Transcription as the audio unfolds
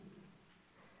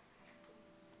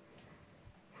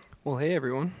Well, hey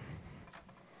everyone.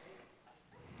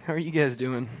 How are you guys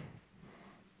doing?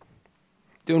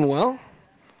 Doing well?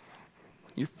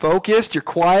 You're focused, you're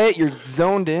quiet, you're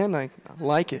zoned in. I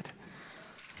like it.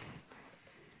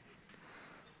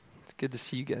 It's good to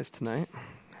see you guys tonight.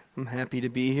 I'm happy to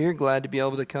be here. Glad to be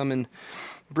able to come and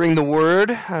bring the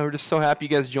word. We're just so happy you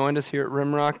guys joined us here at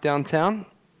Rimrock downtown.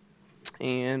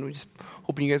 And we just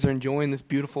hoping you guys are enjoying this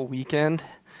beautiful weekend.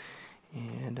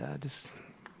 And just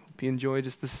you enjoy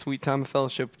just this sweet time of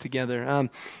fellowship together.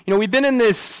 We've been in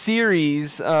this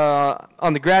series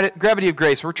on the gravity of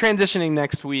grace. We're transitioning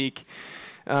next week.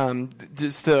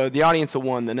 Just the audience of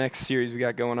one, the next series we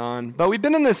got going on. But we've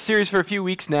been in this series for a few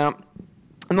weeks now.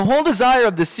 And the whole desire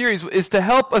of this series is to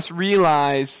help us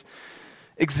realize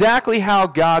exactly how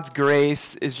God's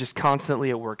grace is just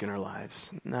constantly at work in our lives,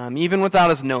 even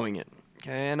without us knowing it.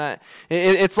 Okay, and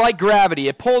it's like gravity.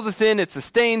 It pulls us in, it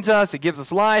sustains us, it gives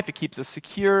us life, it keeps us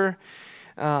secure.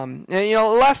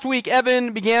 Last week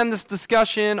Evan began this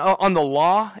discussion on the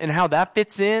law and how that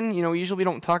fits in. Usually we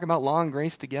don't talk about law and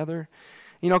grace together.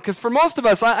 Because for most of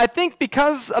us, I think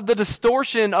because of the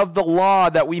distortion of the law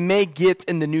that we may get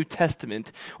in the New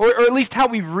Testament, or at least how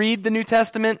we read the New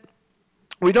Testament,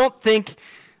 we don't think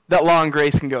that law and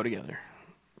grace can go together.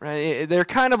 Right? They're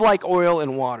kind of like oil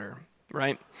and water.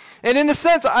 Right? And in a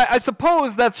sense, I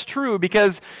suppose that's true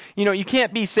because, you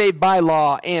can't be saved by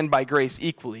law and by grace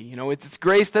equally. It's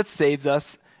grace that saves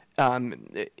us.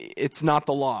 It's not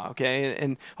the law, okay?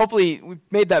 And hopefully we've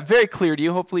made that very clear to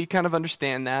you. Hopefully you kind of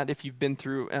understand that if you've been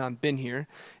here.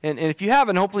 And if you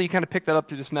haven't, hopefully you kind of pick that up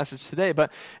through this message today.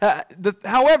 But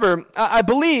however, I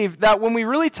believe that when we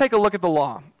really take a look at the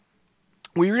law,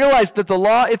 we realize that the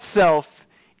law itself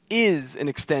is an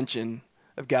extension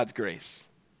of God's grace.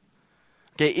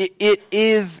 Okay, it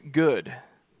is good.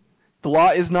 The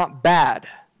law is not bad.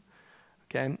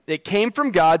 Okay, it came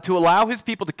from God to allow his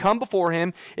people to come before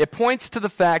him. It points to the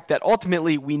fact that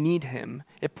ultimately we need him.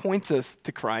 It points us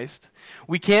to Christ.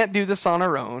 We can't do this on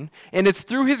our own. And it's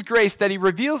through his grace that he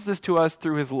reveals this to us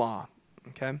through his law.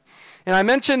 Okay? And I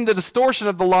mentioned the distortion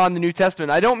of the law in the New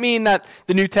Testament. I don't mean that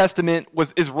the New Testament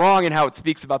is wrong in how it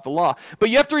speaks about the law. But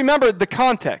you have to remember the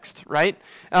context, right?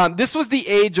 This was the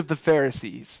age of the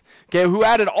Pharisees, okay, who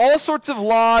added all sorts of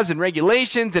laws and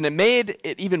regulations, and it made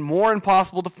it even more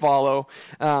impossible to follow,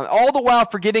 all the while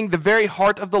forgetting the very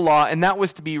heart of the law, and that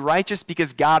was to be righteous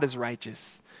because God is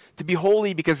righteous, to be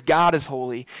holy because God is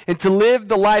holy, and to live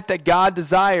the life that God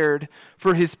desired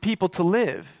for his people to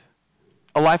live,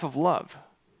 a life of love.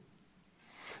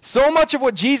 So much of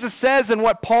what Jesus says and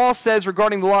what Paul says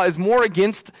regarding the law is more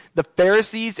against the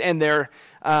Pharisees and their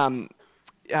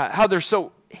how they're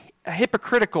so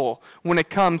hypocritical when it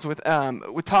comes with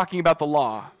talking about the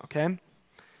law. Okay,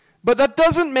 but that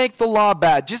doesn't make the law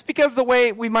bad. Just because the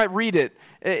way we might read it,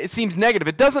 it seems negative,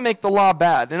 it doesn't make the law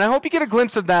bad. And I hope you get a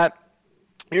glimpse of that.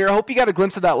 I hope you got a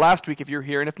glimpse of that last week if you're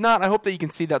here, and if not, I hope that you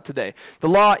can see that today. The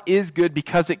law is good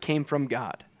because it came from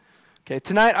God. Okay,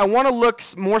 tonight I want to look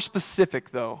more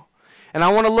specific, though, and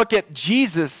I want to look at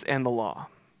Jesus and the law,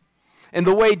 and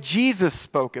the way Jesus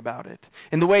spoke about it,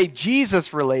 and the way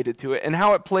Jesus related to it, and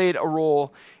how it played a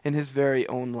role in his very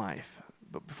own life.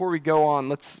 But before we go on,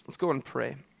 let's go and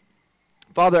pray.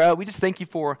 Father, we just thank you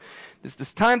for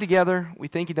this time together. We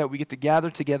thank you that we get to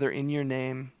gather together in your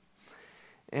name.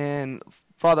 And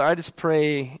Father, I just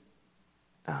pray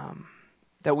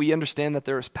that we understand that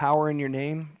there is power in your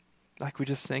name, like we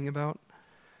just sang about,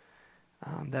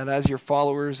 that as your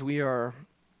followers, we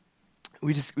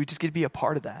just get to be a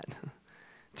part of that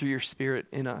through your Spirit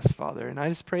in us, Father. And I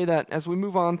just pray that as we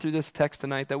move on through this text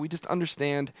tonight, that we just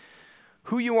understand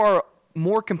who you are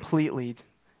more completely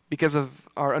because of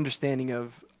our understanding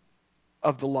of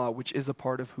the law, which is a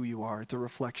part of who you are. It's a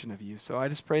reflection of you. So I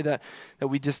just pray that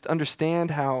we just understand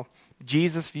how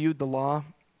Jesus viewed the law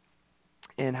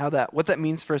and what that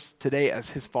means for us today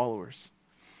as his followers.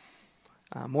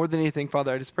 More than anything,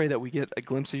 Father, I just pray that we get a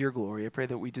glimpse of your glory. I pray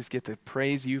that we just get to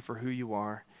praise you for who you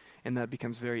are, and that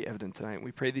becomes very evident tonight.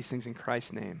 We pray these things in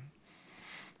Christ's name.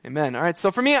 Amen. All right,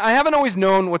 so for me, I haven't always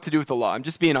known what to do with the law. I'm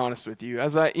just being honest with you.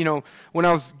 As when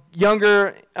I was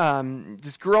younger,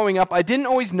 just growing up, I didn't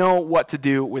always know what to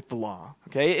do with the law.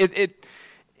 Okay,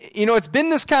 it's been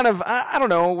this kind of, I don't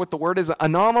know what the word is,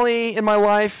 anomaly in my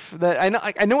life that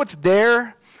I know it's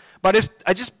there, but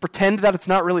I just pretend that it's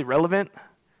not really relevant.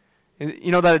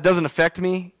 That it doesn't affect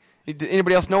me.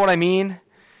 Anybody else know what I mean?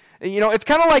 It's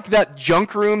kind of like that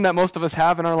junk room that most of us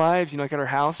have in our lives, like at our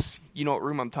house. You know what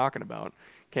room I'm talking about.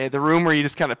 Okay, the room where you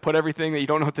just kind of put everything that you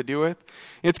don't know what to do with.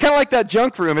 It's kind of like that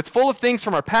junk room. It's full of things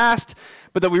from our past,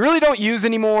 but that we really don't use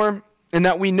anymore. and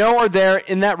that we know are there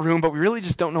in that room, but we really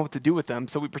just don't know what to do with them.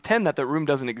 So we pretend that room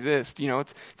doesn't exist.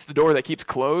 It's the door that keeps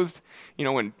closed.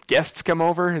 When guests come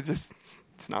over, it's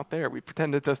not there. We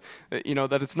pretend it does,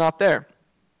 that it's not there.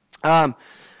 But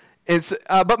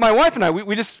my wife and I,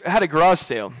 we just had a garage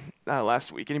sale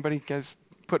last week. Anybody guys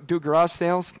do garage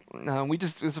sales?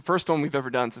 It's the first one we've ever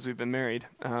done since we've been married.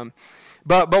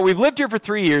 But we've lived here for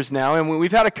 3 years now, and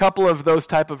we've had a couple of those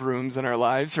type of rooms in our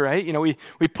lives, right?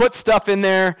 We put stuff in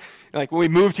there, like when we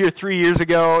moved here 3 years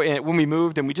ago, and when we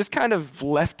moved, and we just kind of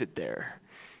left it there.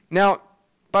 Now,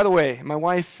 by the way, my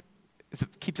wife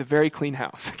keeps a very clean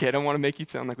house. Okay, I don't want to make you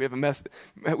sound like we have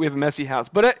a messy house,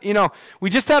 but we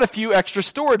just had a few extra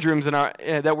storage rooms in our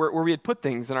where we had put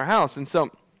things in our house, and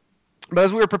so. But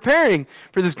as we were preparing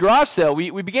for this garage sale,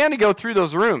 we began to go through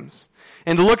those rooms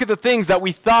and to look at the things that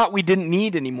we thought we didn't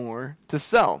need anymore to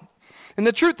sell. And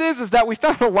the truth is that we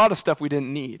found a lot of stuff we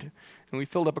didn't need. And we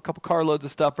filled up a couple carloads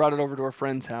of stuff, brought it over to our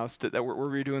friend's house that we're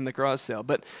redoing the garage sale.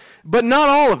 But not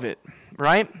all of it,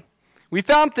 right? We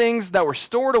found things that were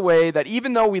stored away that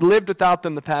even though we lived without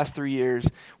them the past 3 years,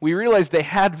 we realized they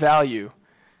had value.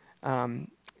 And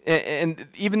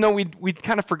even though we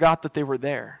kind of forgot that they were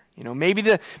there. Maybe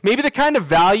the kind of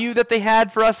value that they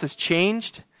had for us has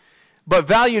changed, but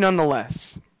value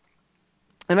nonetheless.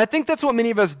 And I think that's what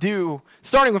many of us do,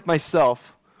 starting with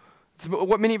myself. It's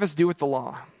what many of us do with the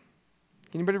law.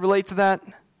 Anybody relate to that?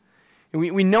 And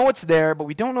we know it's there, but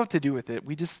we don't know what to do with it.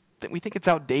 We think it's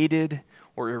outdated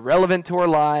or irrelevant to our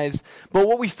lives. But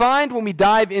what we find when we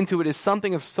dive into it is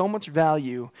something of so much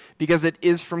value because it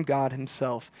is from God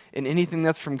himself. And anything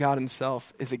that's from God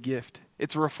himself is a gift.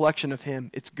 It's a reflection of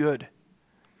him. It's good.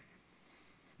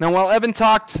 Now, while Evan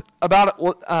talked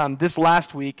about this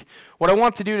last week, what I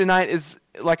want to do tonight is,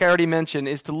 like I already mentioned,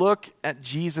 is to look at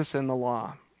Jesus and the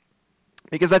law.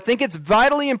 Because I think it's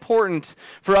vitally important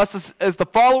for us as the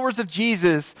followers of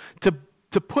Jesus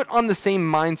to put on the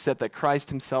same mindset that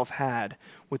Christ himself had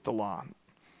with the law.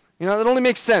 That only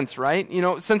makes sense, right?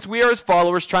 Since we are his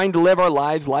followers trying to live our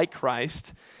lives like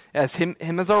Christ, as him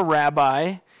as our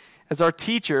rabbi, as our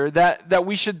teacher, that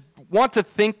we should want to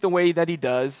think the way that he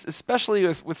does, especially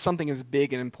with something as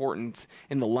big and important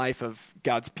in the life of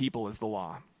God's people as the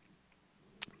law.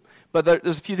 But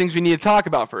there's a few things we need to talk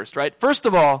about first, right? First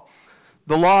of all,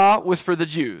 the law was for the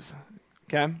Jews,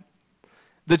 okay?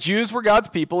 The Jews were God's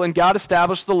people, and God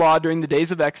established the law during the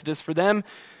days of Exodus for them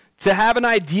to have an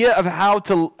idea of how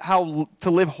to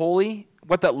live holy,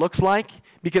 what that looks like,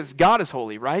 because God is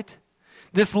holy, right?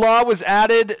 This law was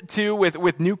added to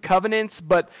with new covenants,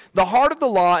 but the heart of the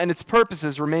law and its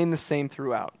purposes remain the same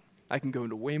throughout. I can go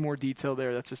into way more detail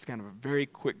there. That's just kind of a very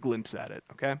quick glimpse at it,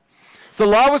 okay? So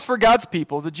the law was for God's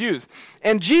people, the Jews.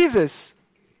 And Jesus,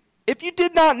 if you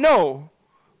did not know,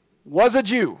 was a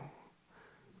Jew,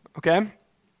 okay?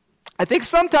 I think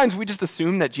sometimes we just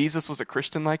assume that Jesus was a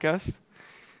Christian like us,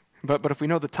 but if we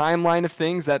know the timeline of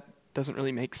things, that doesn't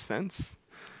really make sense.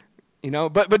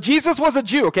 But Jesus was a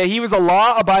Jew, okay? He was a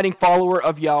law-abiding follower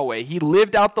of Yahweh. He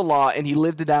lived out the law, and he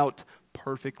lived it out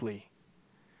perfectly.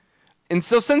 And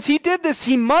so since he did this,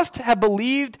 he must have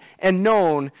believed and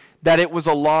known that it was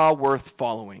a law worth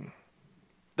following.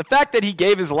 The fact that he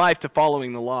gave his life to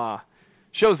following the law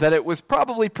shows that it was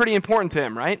probably pretty important to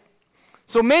him, right?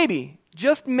 So maybe,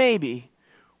 just maybe,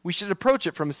 we should approach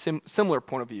it from a similar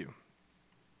point of view.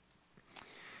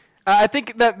 I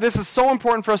think that this is so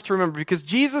important for us to remember because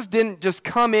Jesus didn't just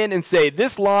come in and say,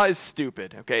 this law is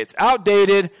stupid, okay? It's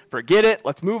outdated, forget it,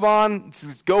 let's move on, let's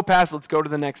just go past, let's go to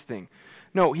the next thing.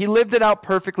 No, he lived it out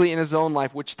perfectly in his own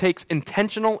life, which takes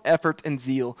intentional effort and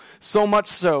zeal, so much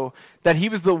so that he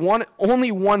was the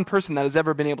only one person that has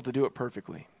ever been able to do it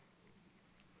perfectly.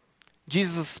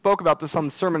 Jesus spoke about this on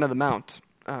the Sermon on the Mount.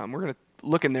 We're going to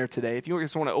look in there today. If you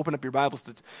just want to open up your Bibles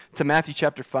to Matthew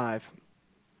chapter 5,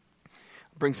 I'll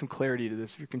bring some clarity to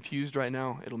this. If you're confused right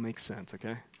now, it'll make sense,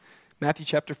 okay? Matthew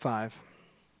chapter 5,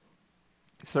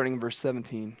 starting in verse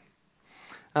 17.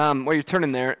 While you're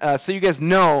turning there, so you guys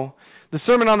know, the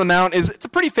Sermon on the Mount it's a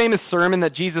pretty famous sermon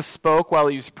that Jesus spoke while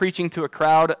he was preaching to a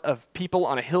crowd of people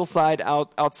on a hillside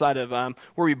outside of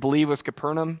where we believe was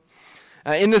Capernaum.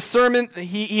 In this sermon,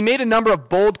 he made a number of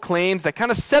bold claims that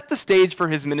kind of set the stage for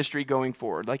his ministry going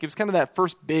forward. Like it was kind of that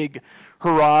first big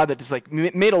hurrah that just like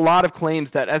made a lot of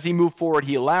claims that as he moved forward,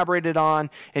 he elaborated on,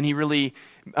 and he really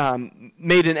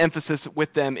made an emphasis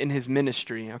with them in his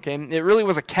ministry. Okay, it really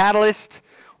was a catalyst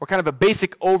or kind of a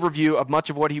basic overview of much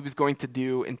of what he was going to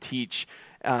do and teach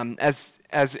and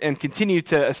continue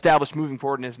to establish moving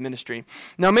forward in his ministry.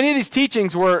 Now, many of these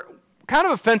teachings were kind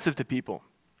of offensive to people.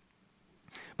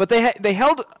 But they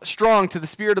held strong to the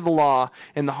spirit of the law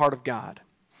and the heart of God.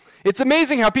 It's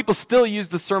amazing how people still use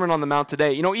the Sermon on the Mount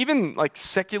today. Even like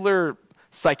secular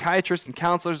psychiatrists and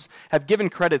counselors have given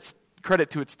credit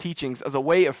to its teachings as a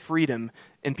way of freedom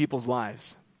in people's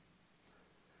lives.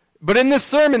 But in this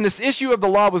sermon, this issue of the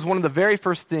law was one of the very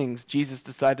first things Jesus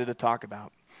decided to talk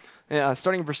about.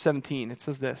 Starting in verse 17, it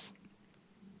says this: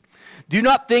 "Do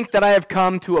not think that I have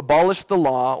come to abolish the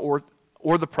law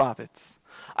or the prophets.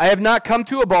 I have not come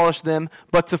to abolish them,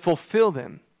 but to fulfill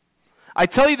them. I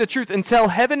tell you the truth, until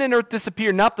heaven and earth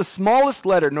disappear, not the smallest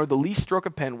letter nor the least stroke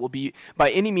of pen will be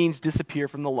by any means disappear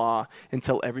from the law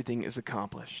until everything is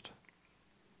accomplished."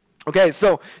 Okay,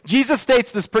 so Jesus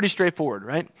states this pretty straightforward,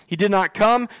 right? He did not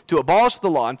come to abolish the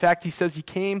law. In fact, he says he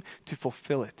came to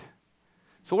fulfill it.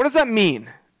 So what does that mean?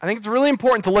 I think it's really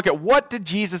important to look at what did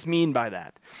Jesus mean by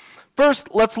that. First,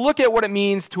 let's look at what it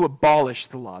means to abolish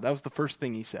the law. That was the first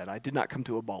thing he said. I did not come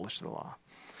to abolish the law.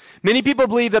 Many people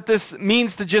believe that this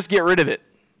means to just get rid of it,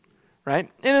 right?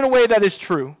 And in a way that is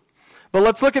true. But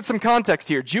let's look at some context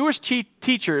here. Jewish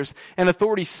teachers and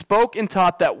authorities spoke and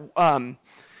taught that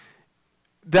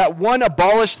one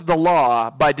abolished the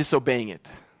law by disobeying it.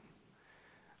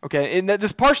 Okay, and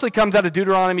this partially comes out of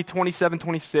Deuteronomy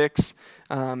 27:26,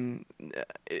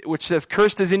 which says,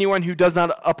 "Cursed is anyone who does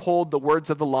not uphold the words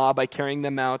of the law by carrying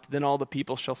them out. Then all the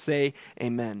people shall say,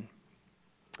 Amen."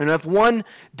 And if one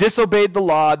disobeyed the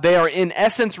law, they are in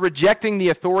essence rejecting the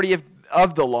authority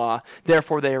of the law.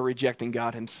 Therefore, they are rejecting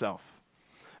God himself.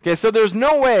 Okay, so there's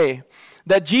no way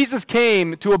that Jesus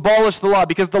came to abolish the law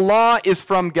because the law is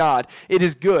from God. It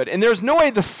is good. And there's no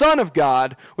way the Son of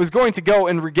God was going to go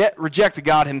and reject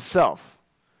God himself.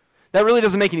 That really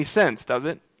doesn't make any sense, does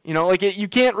it? You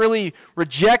can't really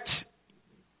reject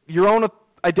your own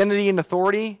identity and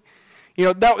authority.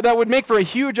 That would make for a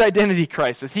huge identity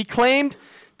crisis. He claimed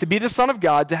to be the Son of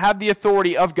God, to have the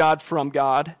authority of God from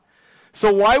God.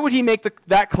 So why would he make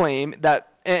that claim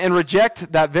and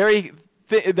reject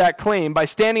that claim by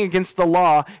standing against the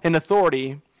law and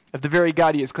authority of the very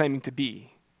God he is claiming to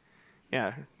be?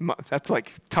 Yeah, that's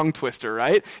like tongue twister,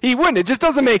 right? He wouldn't. It just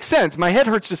doesn't make sense. My head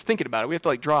hurts just thinking about it. We have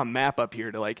to draw a map up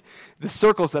here to the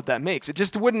circles that makes. It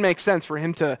just wouldn't make sense for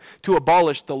him to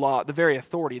abolish the law, the very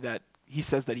authority that he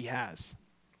says that he has.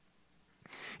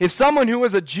 If someone who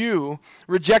was a Jew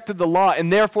rejected the law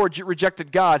and therefore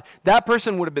rejected God, that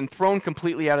person would have been thrown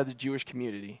completely out of the Jewish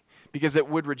community because it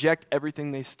would reject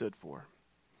everything they stood for.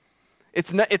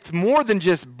 It's more than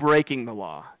just breaking the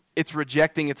law. It's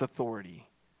rejecting its authority.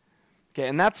 Okay,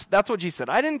 and that's what Jesus said.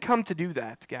 I didn't come to do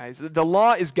that, guys. The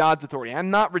law is God's authority. I'm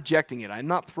not rejecting it. I'm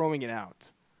not throwing it out.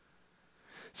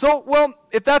 So,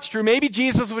 if that's true, maybe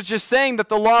Jesus was just saying that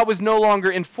the law was no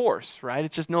longer in force, right?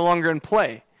 It's just no longer in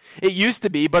play. It used to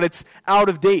be, but it's out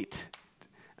of date.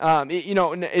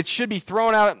 It should be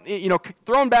thrown out,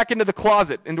 thrown back into the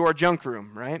closet, into our junk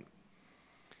room, right?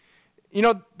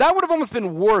 That would have almost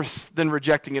been worse than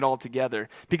rejecting it altogether,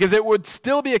 because it would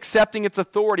still be accepting its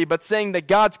authority, but saying that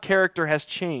God's character has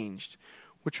changed,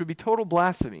 which would be total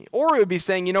blasphemy. Or it would be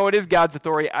saying, it is God's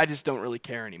authority, I just don't really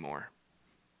care anymore.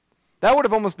 That would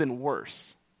have almost been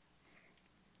worse.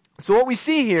 So what we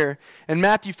see here in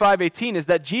Matthew 5:18 is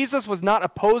that Jesus was not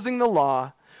opposing the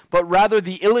law, but rather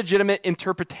the illegitimate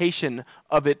interpretation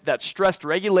of it that stressed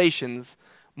regulations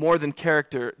more than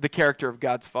the character of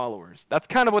God's followers. That's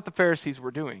kind of what the Pharisees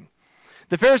were doing.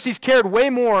 The Pharisees cared way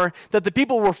more that the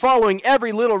people were following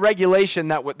every little regulation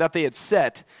that they had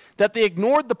set, that they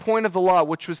ignored the point of the law,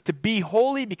 which was to be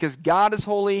holy because God is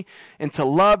holy, and to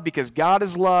love because God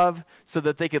is love, so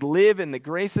that they could live in the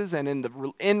graces and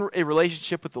in a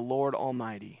relationship with the Lord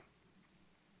Almighty.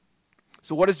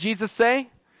 So what does Jesus say? He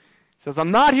says,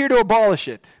 I'm not here to abolish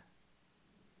it,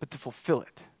 but to fulfill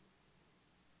it.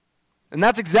 And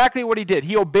that's exactly what he did.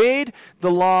 He obeyed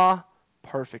the law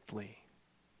perfectly.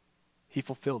 He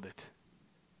fulfilled it.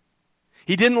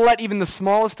 He didn't let even the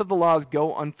smallest of the laws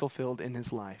go unfulfilled in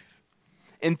his life.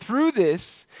 And through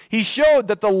this, he showed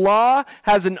that the law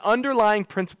has an underlying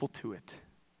principle to it,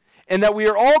 and that we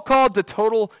are all called to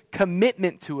total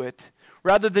commitment to it,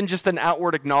 rather than just an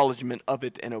outward acknowledgement of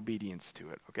it and obedience to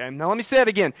it. Okay? Now let me say that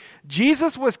again.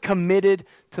 Jesus was committed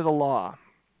to the law.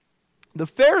 The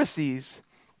Pharisees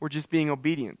were just being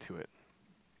obedient to it.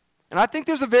 And I think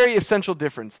there's a very essential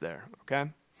difference there,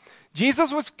 okay?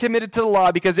 Jesus was committed to the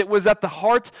law because it was at the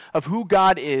heart of who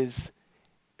God is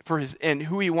and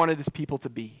who he wanted his people to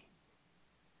be.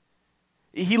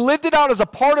 He lived it out as a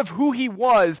part of who he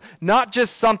was, not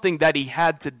just something that he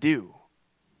had to do.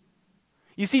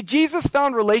 You see, Jesus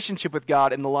found relationship with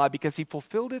God in the law because he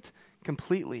fulfilled it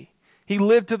completely. He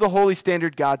lived to the holy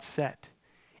standard God set.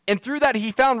 And through that,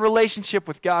 he found relationship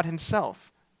with God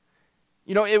himself.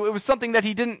 It was something that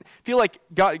he didn't feel like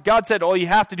God said, oh, you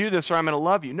have to do this or I'm going to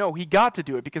love you. No, he got to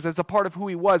do it because it's a part of who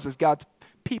he was as God's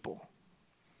people.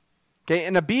 Okay,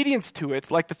 and obedience to it,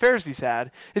 like the Pharisees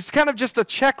had, is kind of just a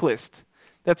checklist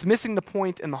that's missing the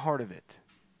point and the heart of it.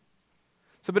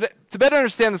 So to better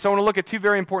understand this, I want to look at two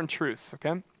very important truths,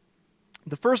 okay?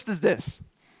 The first is this.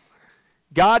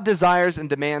 God desires and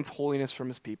demands holiness from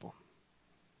his people.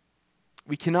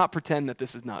 We cannot pretend that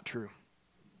this is not true.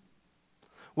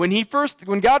 When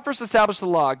God first established the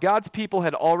law, God's people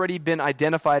had already been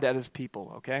identified as his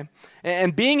people, okay?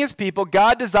 And being his people,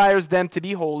 God desires them to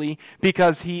be holy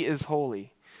because he is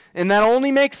holy. And that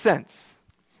only makes sense.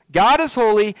 God is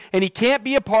holy, and he can't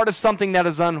be a part of something that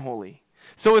is unholy.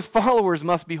 So his followers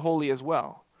must be holy as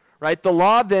well, right? The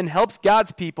law then helps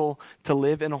God's people to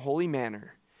live in a holy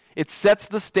manner. It sets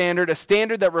the standard, a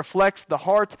standard that reflects the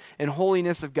heart and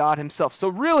holiness of God himself. So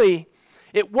really,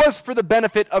 it was for the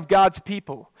benefit of God's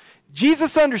people.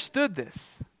 Jesus understood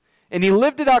this, and he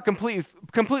lived it out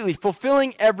completely,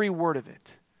 fulfilling every word of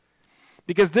it.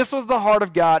 Because this was the heart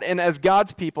of God, and as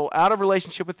God's people, out of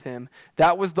relationship with him,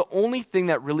 that was the only thing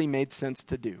that really made sense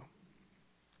to do.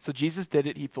 So Jesus did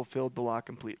it. He fulfilled the law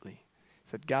completely. He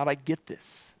said, God, I get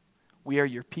this. We are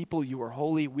your people. You are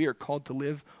holy. We are called to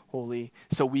live holy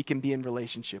so we can be in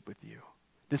relationship with you.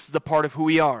 This is a part of who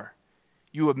we are.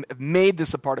 You have made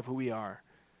this a part of who we are,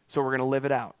 so we're going to live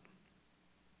it out.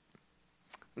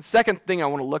 The second thing I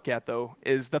want to look at, though,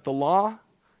 is that the law,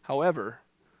 however,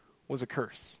 was a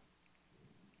curse.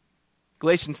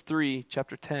 Galatians 3,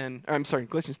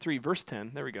 verse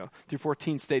 10, there we go, through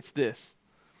 14 states this.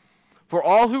 For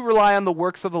all who rely on the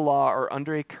works of the law are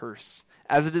under a curse,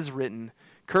 as it is written,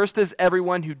 cursed is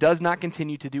everyone who does not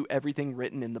continue to do everything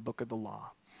written in the book of the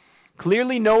law.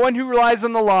 Clearly, no one who relies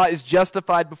on the law is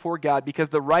justified before God because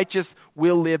the righteous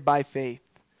will live by faith.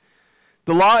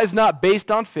 The law is not based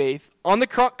on faith. On the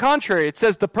contrary, it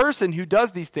says the person who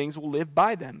does these things will live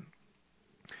by them.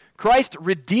 Christ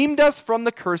redeemed us from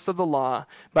the curse of the law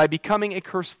by becoming a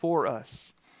curse for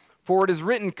us. For it is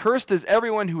written, cursed is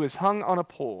everyone who is hung on a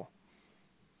pole.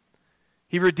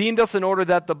 He redeemed us in order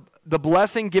that the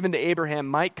blessing given to Abraham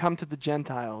might come to the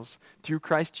Gentiles through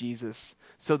Christ Jesus,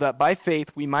 so that by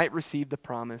faith we might receive the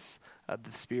promise of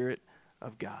the Spirit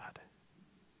of God.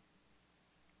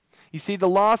 You see, the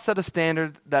law set a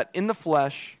standard that in the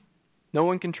flesh no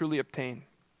one can truly obtain.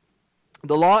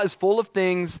 The law is full of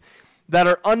things that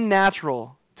are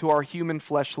unnatural to our human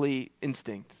fleshly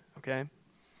instinct, okay?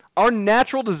 Our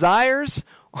natural desires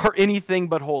are anything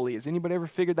but holy. Has anybody ever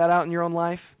figured that out in your own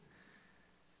life?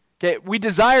 Okay, we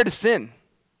desire to sin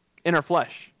in our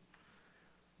flesh.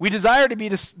 We desire to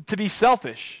be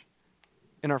selfish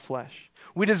in our flesh.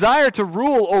 We desire to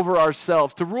rule over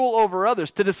ourselves, to rule over others,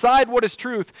 to decide what is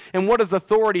truth and what is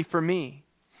authority for me.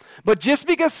 But just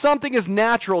because something is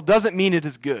natural doesn't mean it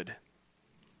is good.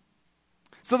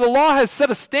 So the law has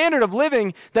set a standard of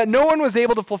living that no one was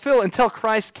able to fulfill until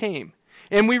Christ came.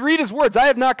 And we read his words, I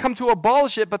have not come to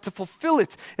abolish it, but to fulfill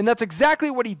it. And that's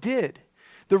exactly what he did.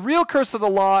 The real curse of the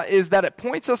law is that it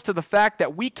points us to the fact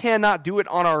that we cannot do it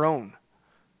on our own.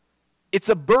 It's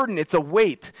a burden, it's a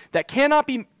weight that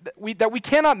we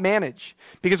cannot manage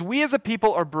because we as a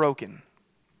people are broken.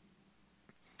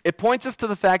 It points us to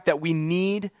the fact that we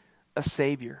need a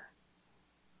Savior.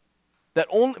 That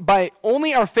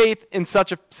only our faith in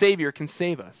such a Savior can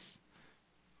save us.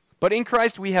 But in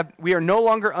Christ we are no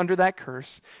longer under that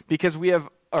curse because we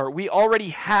already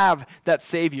have that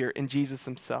Savior in Jesus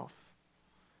himself.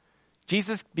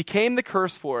 Jesus became the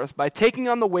curse for us by taking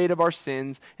on the weight of our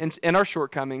sins and our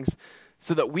shortcomings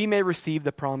so that we may receive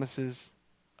the promises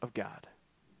of God.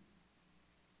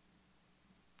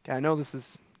 Okay, I know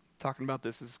talking about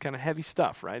this is kind of heavy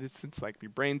stuff, right? It's like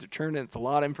your brains are churning, it's a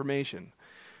lot of information.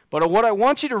 But what I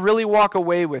want you to really walk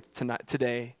away with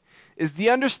today is the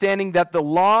understanding that the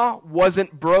law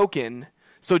wasn't broken,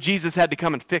 so Jesus had to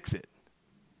come and fix it.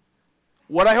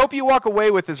 What I hope you walk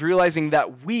away with is realizing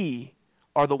that we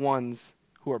are the ones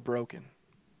who are broken.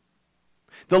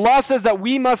 The law says that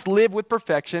we must live with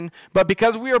perfection, but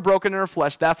because we are broken in our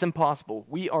flesh, that's impossible.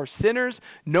 We are sinners.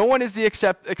 No one is the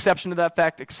exception to that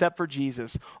fact except for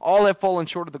Jesus. All have fallen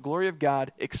short of the glory of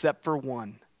God except for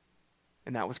one,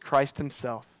 and that was Christ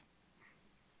himself.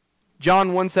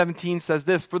 John 1:17 says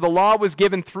this, for the law was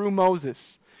given through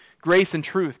Moses. Grace and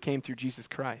truth came through Jesus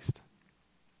Christ.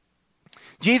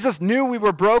 Jesus knew we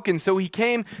were broken, so he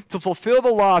came to fulfill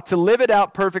the law, to live it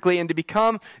out perfectly, and to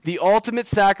become the ultimate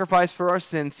sacrifice for our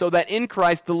sins, so that in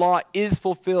Christ the law is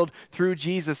fulfilled through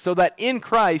Jesus, so that in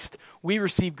Christ we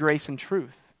receive grace and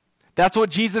truth. That's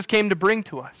what Jesus came to bring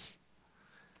to us.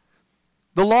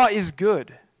 The law is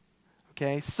good,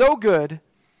 okay? So good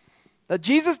that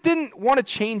Jesus didn't want to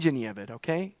change any of it,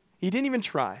 okay? He didn't even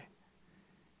try.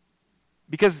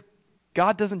 Because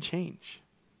God doesn't change.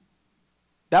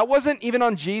 That wasn't even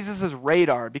on Jesus'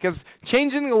 radar, because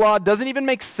changing the law doesn't even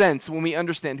make sense when we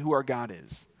understand who our God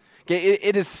is. Okay,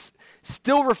 it's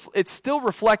still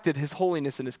reflected his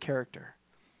holiness and his character.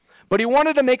 But he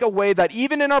wanted to make a way that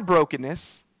even in our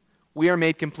brokenness, we are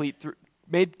made complete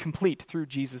through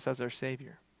Jesus as our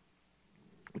Savior.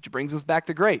 Which brings us back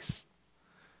to grace.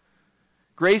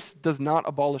 Grace does not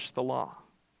abolish the law.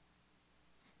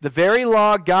 The very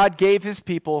law God gave his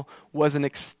people was an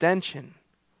extension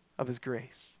of his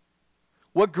grace.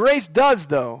 What grace does,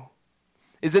 though,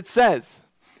 is it says,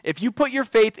 if you put your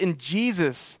faith in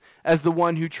Jesus as the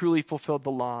one who truly fulfilled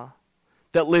the law,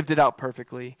 that lived it out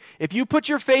perfectly, if you put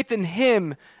your faith in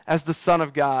him as the Son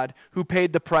of God who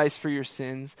paid the price for your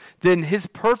sins, then his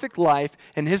perfect life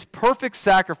and his perfect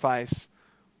sacrifice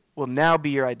will now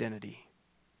be your identity.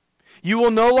 You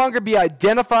will no longer be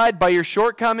identified by your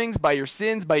shortcomings, by your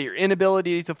sins, by your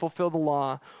inability to fulfill the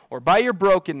law, or by your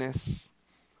brokenness,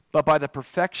 but by the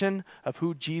perfection of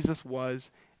who Jesus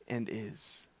was and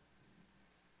is.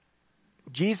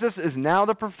 Jesus is now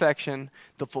the perfection,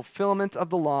 the fulfillment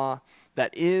of the law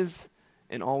that is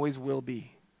and always will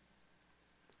be.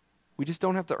 We just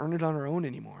don't have to earn it on our own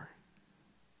anymore,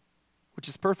 which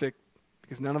is perfect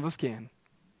because none of us can.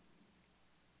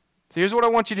 So here's what I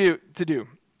want you to do.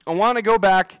 I want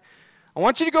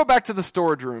you to go back to the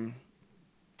storage room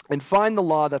and find the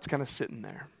law that's kind of sitting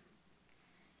there.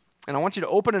 And I want you to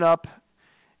open it up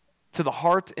to the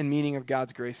heart and meaning of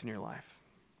God's grace in your life.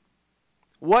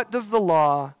 What does the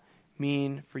law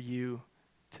mean for you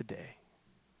today?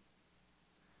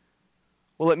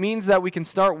 Well, it means that we can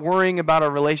start worrying about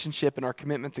our relationship and our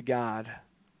commitment to God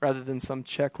rather than some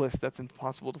checklist that's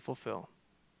impossible to fulfill.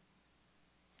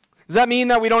 Does that mean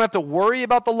that we don't have to worry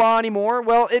about the law anymore?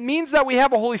 Well, it means that we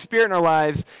have a Holy Spirit in our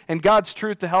lives and God's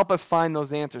truth to help us find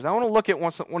those answers. I want to look at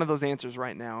one of those answers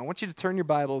right now. I want you to turn your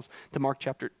Bibles to Mark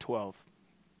chapter 12,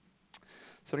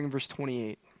 starting in verse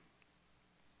 28. It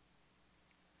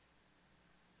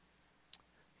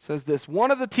says this,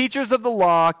 one of the teachers of the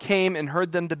law came and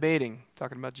heard them debating,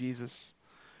 talking about Jesus.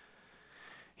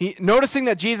 Noticing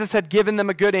that Jesus had given them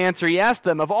a good answer, he asked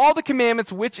them, of all the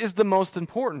commandments, which is the most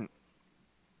important?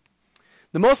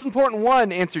 The most important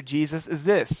one, answered Jesus, is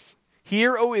this.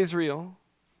 Hear, O Israel,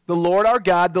 the Lord our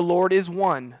God, the Lord is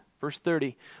one. Verse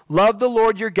 30, love the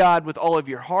Lord your God with all of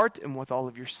your heart and with all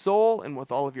of your soul and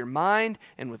with all of your mind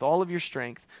and with all of your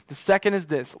strength. The second is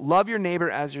this, love your neighbor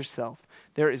as yourself.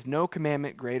 There is no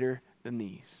commandment greater than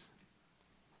these.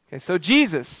 Okay, so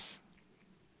Jesus,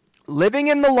 living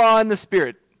in the law and the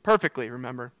Spirit, perfectly,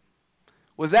 remember,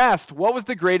 was asked, what was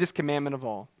the greatest commandment of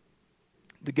all?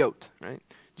 The goat, right?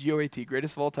 G-O-A-T,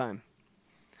 greatest of all time.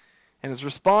 And his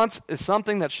response is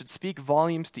something that should speak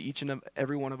volumes to each and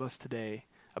every one of us today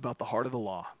about the heart of the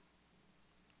law.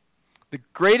 The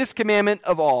greatest commandment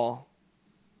of all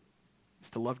is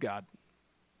to love God.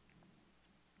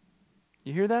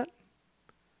 You hear that?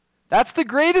 That's the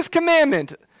greatest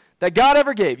commandment that God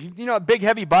ever gave. You know a big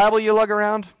heavy Bible you lug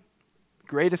around? The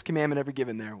greatest commandment ever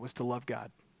given there was to love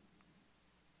God.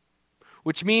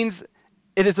 Which means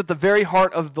it is at the very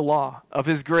heart of the law, of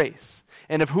his grace,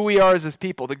 and of who we are as his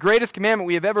people. The greatest commandment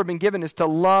we have ever been given is to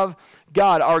love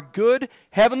God, our good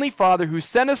heavenly Father who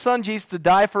sent his son Jesus to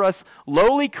die for us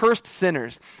lowly cursed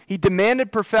sinners. He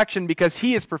demanded perfection because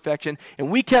he is perfection, and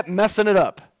we kept messing it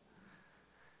up.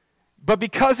 But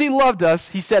because he loved us,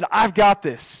 he said, I've got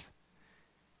this.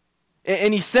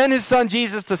 And he sent his son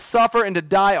Jesus to suffer and to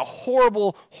die a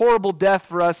horrible, horrible death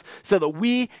for us so that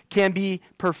we can be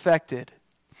perfected.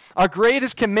 Our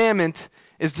greatest commandment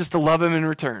is just to love him in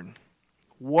return.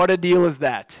 What a deal is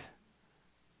that?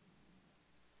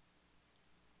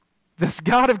 This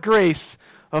God of grace,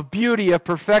 of beauty, of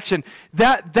perfection,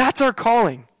 that's our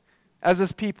calling as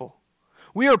his people.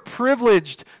 We are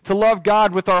privileged to love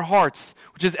God with our hearts,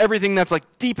 which is everything that's like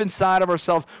deep inside of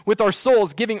ourselves, with our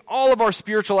souls, giving all of our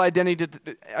spiritual identity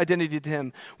to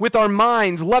him, with our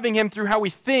minds, loving him through how we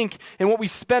think and what we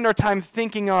spend our time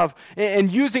thinking of,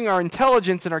 and using our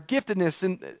intelligence and our giftedness,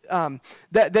 and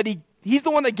he's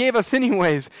the one that gave us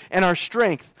anyways, and our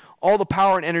strength, all the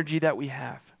power and energy that we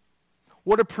have.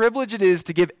 What a privilege it is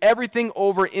to give everything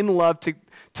over in love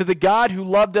to the God who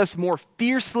loved us more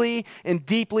fiercely and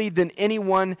deeply than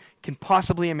anyone can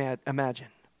possibly imagine.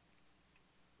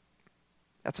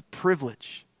 That's a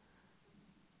privilege.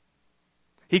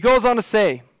 He goes on to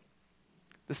say,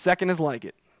 the second is like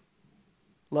it.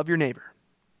 Love your neighbor.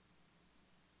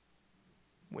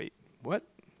 Wait, what?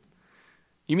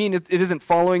 You mean it isn't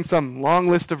following some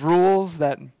long list of rules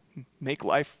that make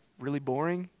life really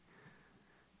boring?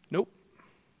 Nope.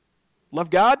 Love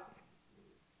God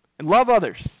and love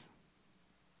others.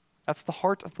 That's the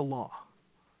heart of the law.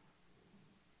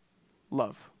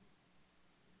 Love.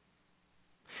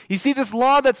 You see, this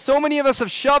law that so many of us have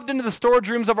shoved into the storage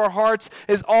rooms of our hearts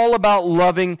is all about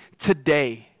loving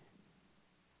today.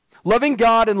 Loving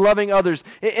God and loving others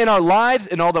in our lives,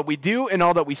 in all that we do, in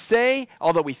all that we say,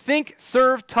 all that we think,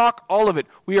 serve, talk, all of it.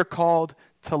 We are called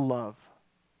to love.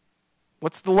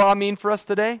 What's the law mean for us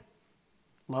today?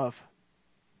 Love.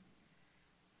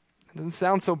 It doesn't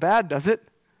sound so bad, does it?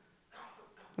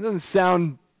 It doesn't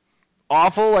sound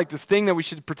awful, like this thing that we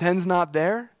should pretend's not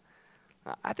there.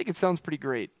 I think it sounds pretty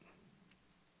great.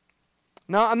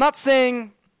 Now, I'm not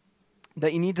saying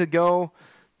that you need to go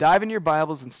dive into your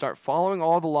Bibles and start following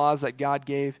all the laws that God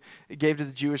gave to the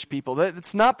Jewish people.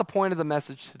 That's not the point of the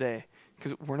message today,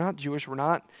 because we're not Jewish.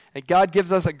 God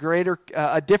gives us a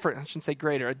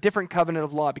different covenant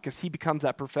of law, because he becomes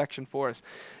that perfection for us.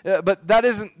 But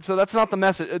that's not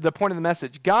the point of the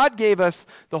message. God gave us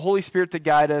the Holy Spirit to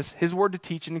guide us, his word to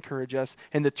teach and encourage us,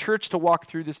 and the church to walk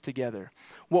through this together.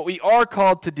 What we are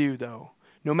called to do, though,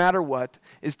 no matter what,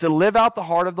 is to live out the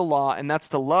heart of the law, and that's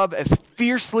to love as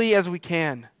fiercely as we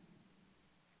can.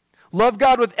 Love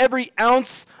God with every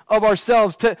ounce of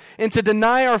ourselves, and to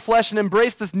deny our flesh and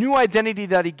embrace this new identity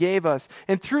that he gave us.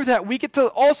 And through that, we get to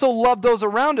also love those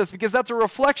around us, because that's a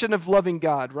reflection of loving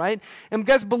God, right? And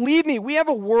guys, believe me, we have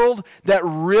a world that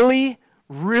really,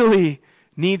 really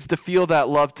needs to feel that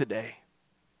love today.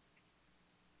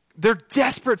 They're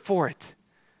desperate for it.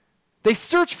 They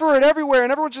search for it everywhere,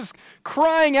 and everyone's just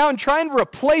crying out and trying to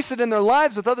replace it in their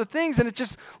lives with other things, and it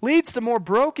just leads to more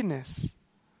brokenness.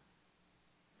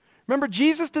 Remember,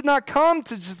 Jesus did not come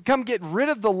to just get rid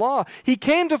of the law. He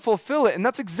came to fulfill it, and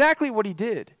that's exactly what he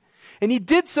did. And he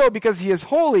did so because he is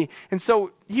holy, and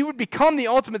so he would become the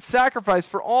ultimate sacrifice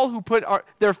for all who put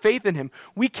their faith in him.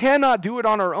 We cannot do it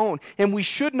on our own, and we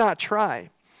should not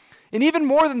try. And even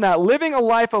more than that, living a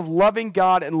life of loving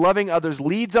God and loving others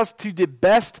leads us to the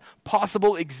best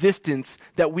possible existence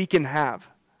that we can have.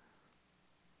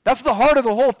 That's the heart of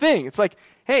the whole thing. It's like,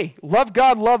 hey, love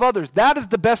God, love others. That is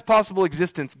the best possible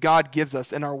existence God gives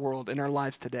us in our world, in our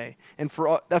lives today. And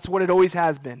that's what it always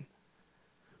has been.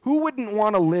 Who wouldn't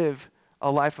want to live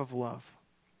a life of love?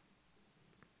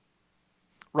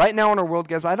 Right now in our world,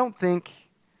 guys, I don't think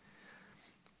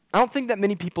that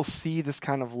many people see this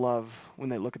kind of love when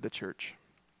they look at the church.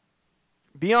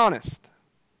 Be honest.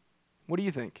 What do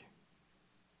you think?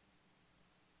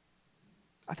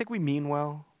 I think we mean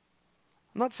well.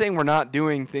 I'm not saying we're not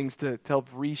doing things to help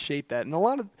reshape that. And a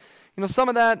lot of, some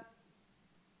of that,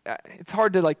 it's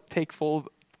hard to take full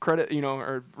credit,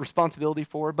 or responsibility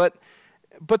for. But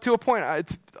to a point,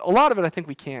 a lot of it I think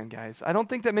we can, guys. I don't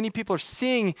think that many people are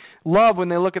seeing love when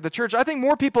they look at the church. I think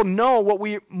more people know what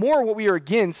we are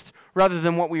against rather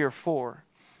than what we are for.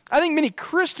 I think many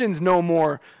Christians know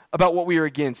more about what we are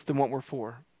against than what we're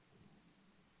for.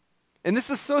 And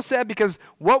this is so sad, because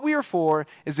what we are for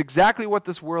is exactly what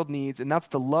this world needs, and that's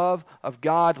the love of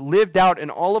God lived out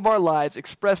in all of our lives,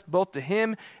 expressed both to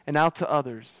him and out to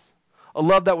others. A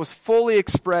love that was fully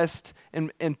expressed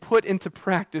and put into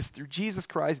practice through Jesus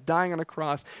Christ dying on a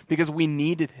cross because we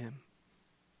needed him.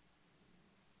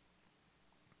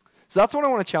 So that's what I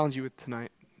want to challenge you with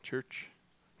tonight, church,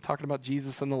 talking about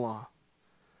Jesus and the law.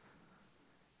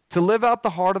 To live out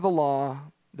the heart of the law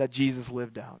that Jesus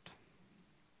lived out.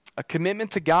 A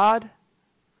commitment to God,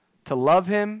 to love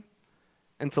him,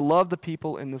 and to love the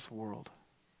people in this world.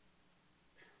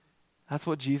 That's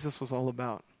what Jesus was all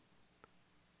about.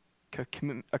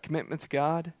 A commitment to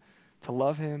God, to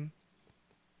love him,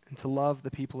 and to love the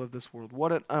people of this world.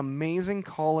 What an amazing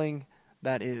calling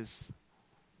that is.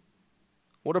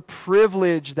 What a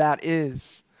privilege that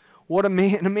is. What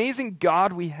an amazing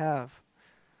God we have.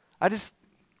 I just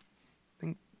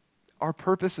think our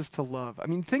purpose is to love. I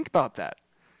mean, think about that.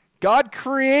 God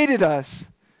created us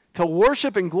to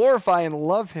worship and glorify and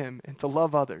love him and to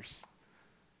love others.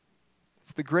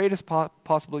 It's the greatest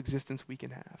possible existence we can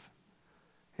have.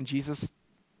 And Jesus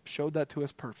showed that to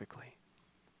us perfectly.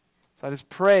 So I just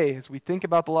pray as we think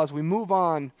about the law, as we move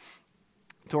on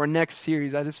to our next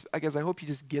series, I hope you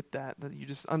just get that you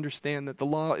just understand that the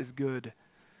law is good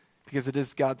because it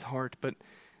is God's heart. But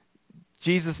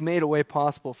Jesus made a way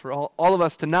possible for all of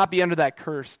us to not be under that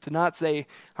curse, to not say,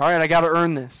 all right, I got to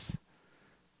earn this,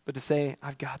 but to say,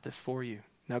 I've got this for you.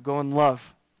 Now go and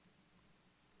love.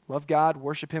 Love God,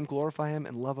 worship him, glorify him,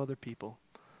 and love other people.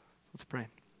 Let's pray.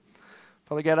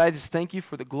 Father God, I just thank you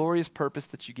for the glorious purpose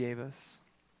that you gave us.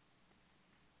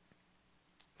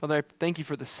 Father, I thank you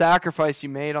for the sacrifice you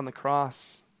made on the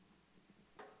cross.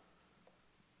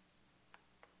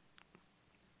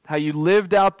 how you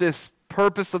lived out this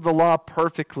purpose of the law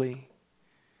perfectly.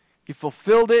 You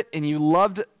fulfilled it, and you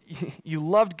loved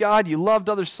God, you loved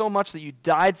others so much that you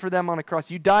died for them on a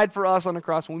cross. You died for us on a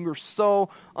cross when we were so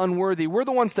unworthy. We're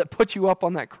the ones that put you up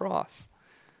on that cross.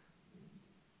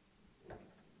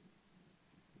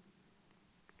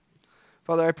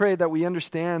 Father, I pray that we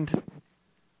understand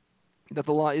that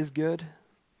the law is good,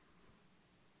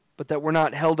 but that we're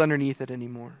not held underneath it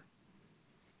anymore.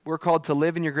 We're called to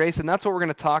live in your grace, and that's what we're going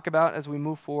to talk about as we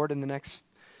move forward in the next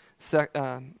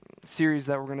series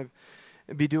that we're going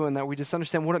to be doing, that we just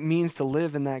understand what it means to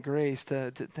live in that grace,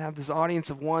 to have this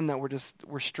audience of one that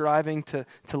we're striving to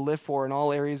live for in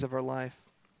all areas of our life.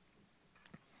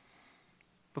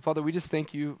 But Father, we just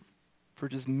thank you for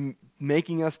just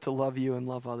making us to love you and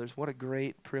love others. What a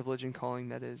great privilege and calling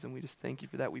that is, and we just thank you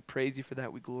for that. We praise you for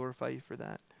that. We glorify you for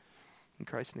that. In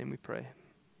Christ's name we pray.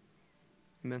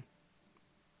 Amen.